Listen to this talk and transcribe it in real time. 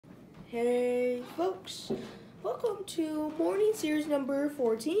Hey folks, welcome to morning series number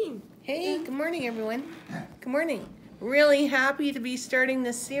 14. Hey, good morning everyone. Good morning. Really happy to be starting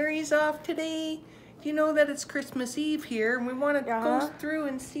this series off today. You know that it's Christmas Eve here and we want to go through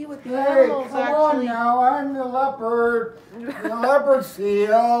and see what the animals come actually... on now, I'm the leopard, the leopard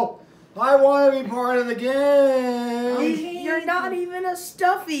seal. I want to be part of the game. You're not even a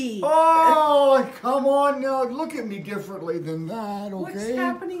stuffy. Oh, come on now, look at me differently than that, okay? What's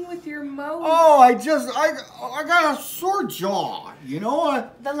happening with your mouth? Oh, I got a sore jaw, you know?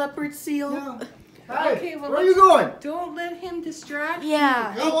 The leopard seal. Yeah. Hey, Okay, well, where are you going? Don't let him distract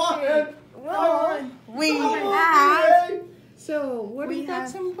Yeah. Come on, Okay. come on. We Come on, have baby. So, what do we you got? have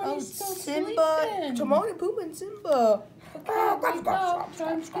Somebody still Simba, sleeping. Timon and Pumbaa and Simba. Wake up,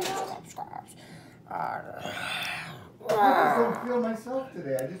 time to get up. I just don't feel myself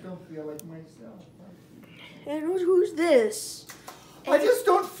today. I just don't feel like myself. And who's this? I just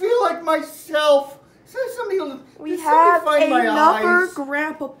don't feel like myself. We did have somebody find my another eyes?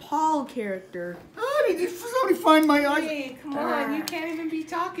 Grandpa Paul character. Oh, did somebody find my eyes? Hey, come on, you can't even be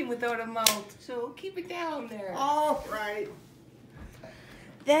talking without a mouth, so keep it down there. All right.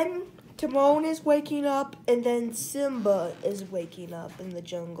 Then Timon is waking up, and then Simba is waking up in the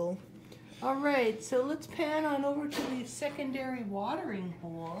jungle. All right, so let's pan on over to the secondary watering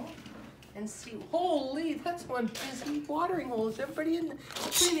hole and see. Holy, that's one busy watering hole. Is everybody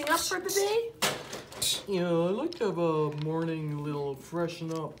cleaning up for the day? Yeah, I like to have a morning little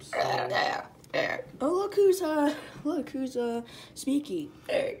freshen up. So. Oh, look who's speaking.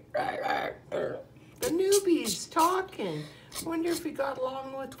 The newbie's talking. Wonder if he got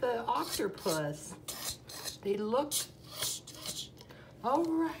along with the octopus. They look. All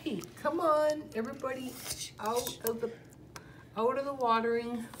right, come on, everybody out of the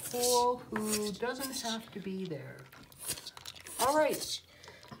watering hole who doesn't have to be there. All right.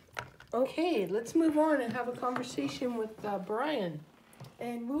 Okay, let's move on and have a conversation with Brian.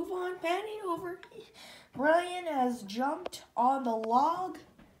 And move on, panning over. Brian has jumped on the log.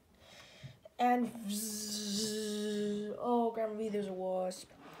 And oh, Grandma B, there's a wasp.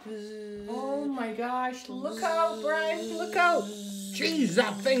 Oh my gosh, look out, Brian, look out. Jeez,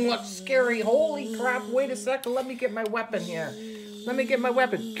 that thing looks scary. Holy crap, wait a second, let me get my weapon here. Let me get my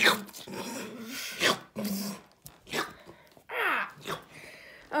weapon.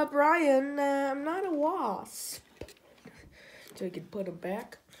 Brian, I'm not a wasp. So you can put him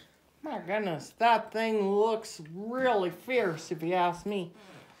back. My goodness, that thing looks really fierce if you ask me.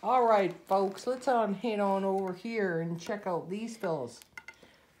 All right, folks, let's head on over here and check out these fellas.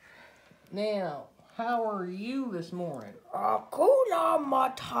 Now, how are you this morning? Hakuna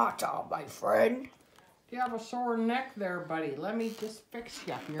Matata, my friend. You have a sore neck there, buddy. Let me just fix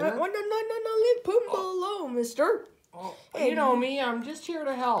you here. No, leave Pumbaa alone, mister. Oh, you know me, I'm just here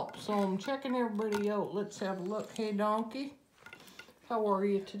to help, so I'm checking everybody out. Let's have a look. Hey, Donkey, how are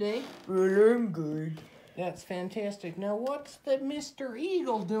you today? Well, I'm good. That's fantastic. Now, what's the Mr.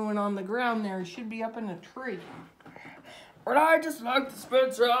 Eagle doing on the ground there? He should be up in a tree. But I just like to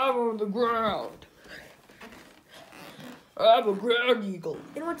spend time on the ground. I'm a ground eagle.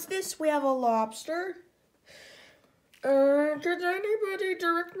 And what's this? We have a lobster. Did anybody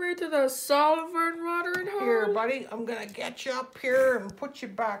direct me to the Sullivan watering hole? Here, buddy, I'm going to get you up here and put you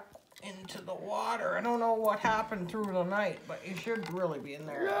back into the water. I don't know what happened through the night, but you should really be in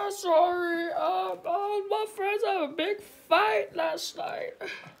there. Yeah, sorry. My friends had a big fight last night.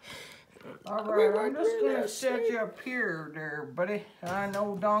 All right, I'm just going to set you up here there, buddy. I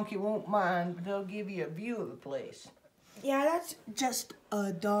know Donkey won't mind, but he'll give you a view of the place. Yeah, that's just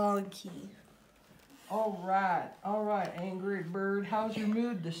a donkey. All right, Angry Bird. How's your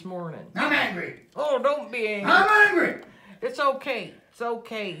mood this morning? I'm angry. Oh, don't be angry. I'm angry. It's okay. It's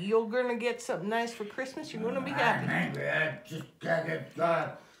okay. You're going to get something nice for Christmas. You're going to be happy. I'm angry. I just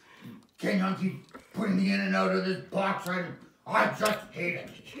King on keep putting me in and out of this box. I just hate it.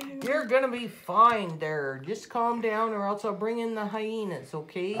 You're going to be fine there. Just calm down or else I'll bring in the hyenas,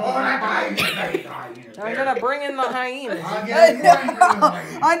 okay? Oh, hyenas. I'm going to bring in the hyenas. I'll get angry with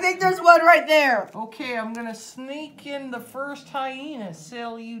hyenas. I think there's one right there. Okay, I'm going to sneak in the first hyena,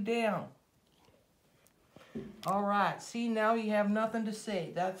 settle you down. All right, see, now you have nothing to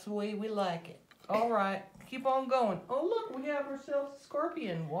say. That's the way we like it. All right, keep on going. Oh, look, we have ourselves a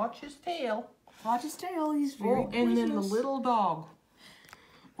scorpion. Watch his tail. Watch his tail. He's very and then the little dog.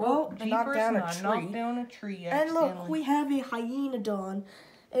 Oh, knocked down a tree. Knocked down a tree And look, we have a hyenodon.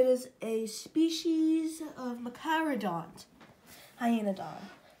 It is a species of Macarodont. Hyenodon.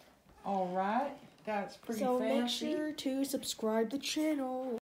 All right, that's pretty fancy. So make sure to subscribe to the channel.